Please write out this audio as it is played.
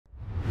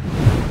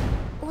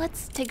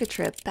Let's take a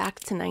trip back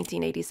to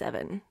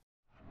 1987.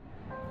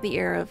 The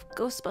era of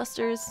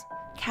Ghostbusters,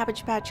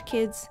 Cabbage Patch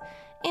Kids,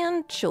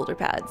 and shoulder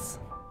pads.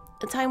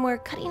 A time where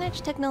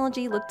cutting-edge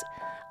technology looked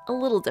a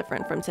little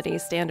different from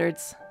today's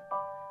standards.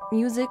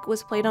 Music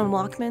was played on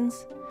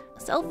Walkmans,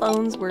 cell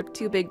phones were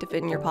too big to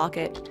fit in your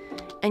pocket,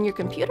 and your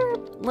computer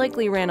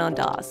likely ran on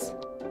DOS.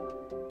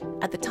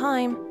 At the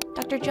time,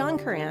 Dr. John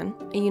Curran,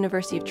 a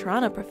University of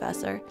Toronto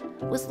professor,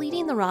 was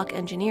leading the rock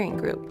engineering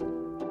group.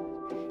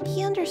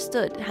 He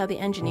understood how the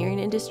engineering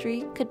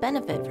industry could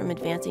benefit from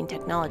advancing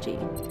technology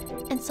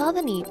and saw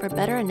the need for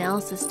better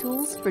analysis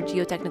tools for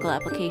geotechnical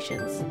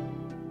applications.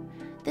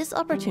 This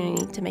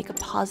opportunity to make a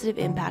positive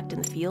impact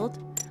in the field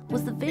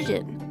was the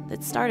vision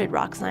that started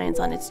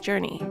Rocscience on its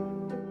journey.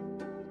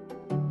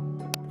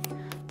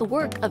 The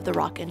work of the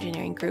rock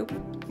engineering group,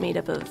 made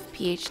up of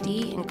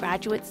PhD and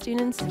graduate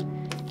students,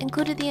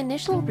 included the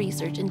initial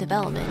research and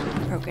development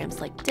of programs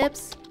like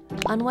DIPS,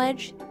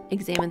 Unwedge,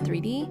 Examine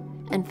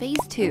 3D, and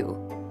Phase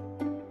 2.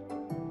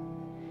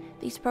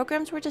 These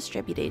programs were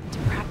distributed to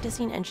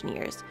practicing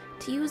engineers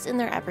to use in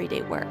their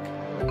everyday work.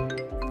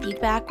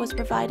 Feedback was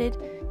provided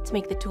to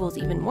make the tools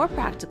even more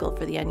practical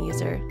for the end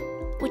user,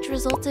 which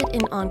resulted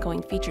in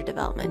ongoing feature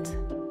development.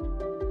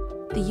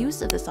 The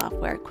use of the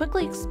software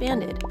quickly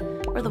expanded,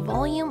 where the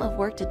volume of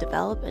work to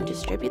develop and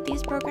distribute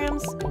these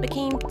programs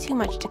became too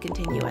much to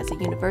continue as a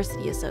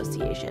university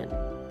association.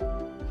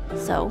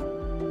 So,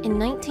 in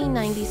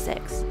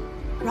 1996,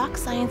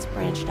 Rocscience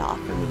branched off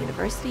from the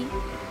university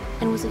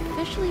and was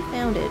officially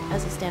founded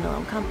as a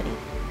standalone company,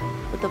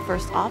 with the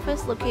first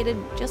office located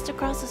just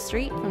across the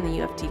street from the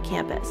U of T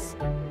campus.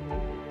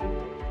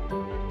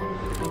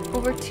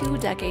 Over 2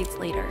 decades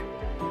later,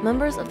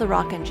 members of the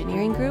Rock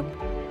Engineering Group,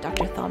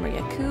 Dr. Thamar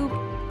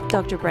Yacoub,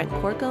 Dr. Brent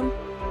Corkum,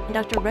 and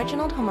Dr.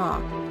 Reginald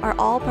Hama are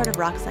all part of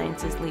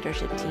Rocscience's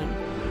leadership team,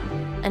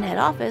 and head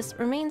office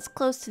remains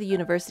close to the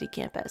university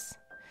campus,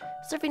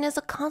 serving as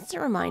a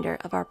constant reminder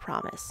of our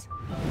promise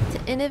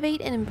to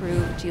innovate and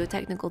improve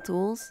geotechnical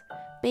tools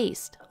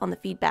based on the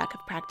feedback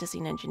of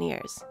practicing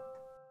engineers.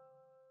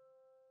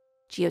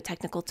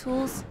 Geotechnical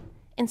tools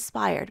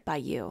inspired by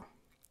you.